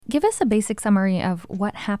Give us a basic summary of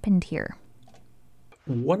what happened here.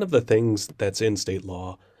 One of the things that's in state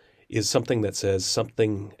law is something that says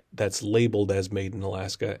something that's labeled as made in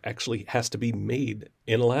Alaska actually has to be made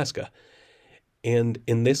in Alaska. And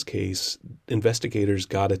in this case, investigators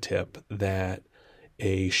got a tip that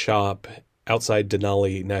a shop outside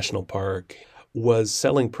Denali National Park was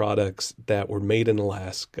selling products that were made in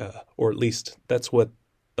Alaska, or at least that's what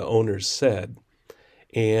the owners said.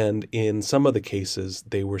 And in some of the cases,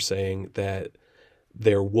 they were saying that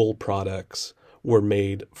their wool products were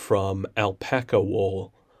made from alpaca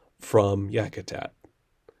wool from Yakutat.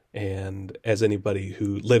 And as anybody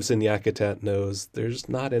who lives in Yakutat knows, there's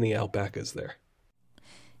not any alpacas there.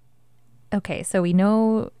 Okay, so we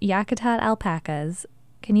know Yakutat alpacas.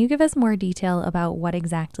 Can you give us more detail about what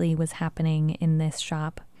exactly was happening in this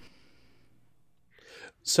shop?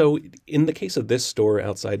 So in the case of this store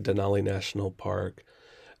outside Denali National Park,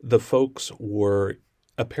 the folks were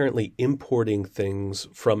apparently importing things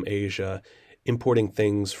from Asia, importing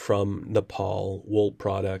things from Nepal, wool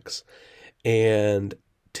products, and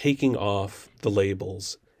taking off the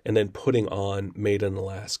labels and then putting on Made in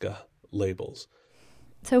Alaska labels.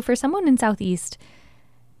 So for someone in Southeast,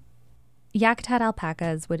 Yakutat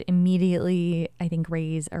alpacas would immediately, I think,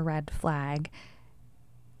 raise a red flag.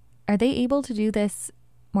 Are they able to do this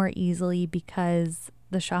more easily because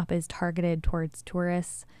the shop is targeted towards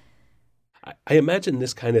tourists? I imagine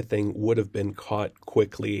this kind of thing would have been caught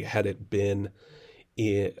quickly had it been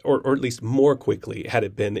or at least more quickly had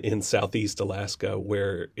it been in Southeast Alaska,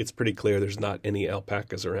 where it's pretty clear there's not any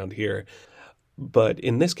alpacas around here. But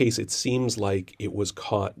in this case, it seems like it was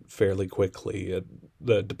caught fairly quickly.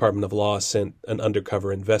 The Department of Law sent an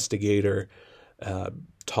undercover investigator,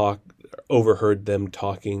 overheard them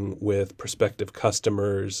talking with prospective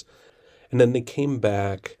customers, and then they came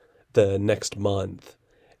back the next month,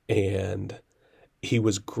 and he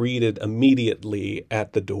was greeted immediately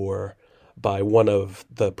at the door by one of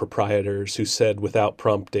the proprietors who said without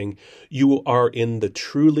prompting, "You are in the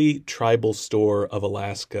truly tribal store of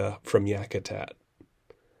Alaska from Yakutat."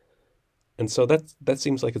 And so that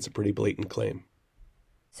seems like it's a pretty blatant claim.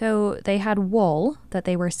 So they had wool that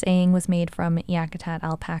they were saying was made from Yakutat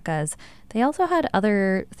alpacas. They also had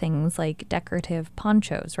other things like decorative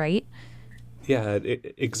ponchos, right? Yeah,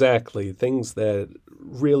 exactly. Things that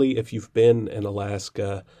really, if you've been in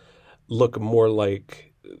Alaska, look more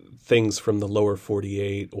like things from the lower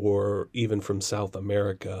 48 or even from South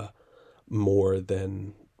America more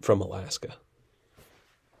than from Alaska.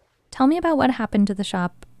 Tell me about what happened to the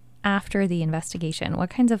shop after the investigation.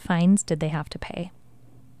 What kinds of fines did they have to pay?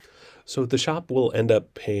 So the shop will end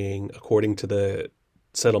up paying, according to the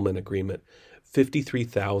settlement agreement,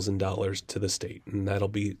 $53,000 to the state, and that'll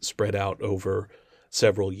be spread out over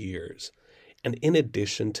several years. And in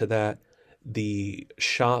addition to that, the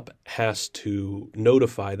shop has to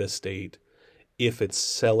notify the state if it's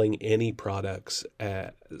selling any products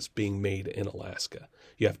as being made in Alaska.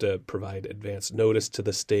 You have to provide advance notice to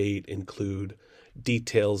the state, include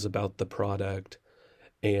details about the product,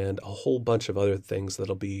 and a whole bunch of other things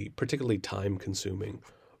that'll be particularly time-consuming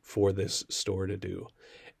for this store to do.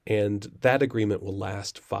 And that agreement will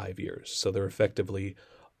last 5 years. So they're effectively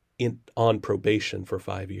on probation for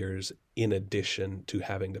 5 years in addition to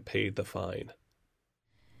having to pay the fine.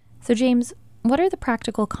 So, James, what are the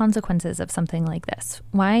practical consequences of something like this?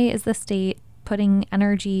 Why is the state putting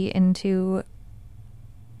energy into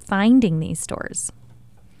finding these stores?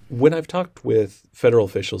 When I've talked with federal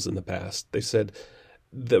officials in the past, they said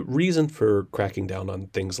the reason for cracking down on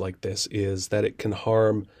things like this is that it can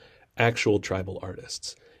harm actual tribal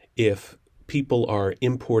artists. If people are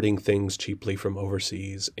importing things cheaply from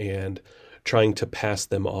overseas and trying to pass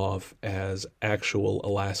them off as actual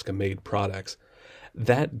Alaska-made products,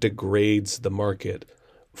 that degrades the market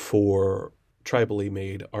for tribally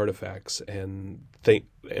made artifacts and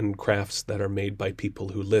crafts that are made by people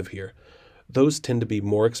who live here. Those tend to be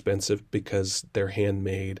more expensive because they're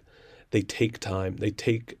handmade. They take time. They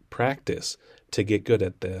take practice to get good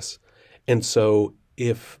at this. And so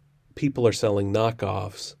if people are selling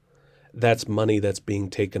knockoffs, that's money that's being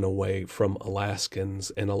taken away from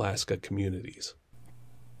Alaskans and Alaska communities.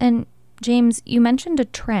 And James, you mentioned a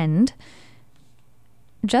trend.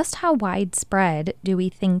 Just how widespread do we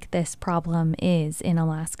think this problem is in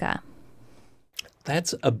Alaska?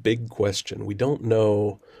 That's a big question. We don't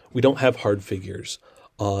know. We don't have hard figures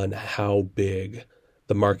on how big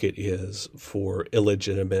the market is for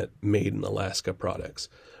illegitimate made in Alaska products.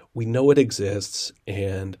 We know it exists,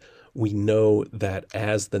 and we know that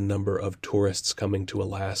as the number of tourists coming to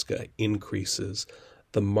Alaska increases,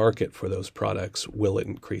 the market for those products will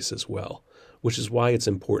increase as well. which is why it's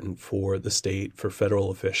important for the state, for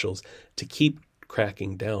federal officials to keep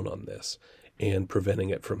cracking down on this and preventing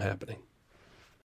it from happening.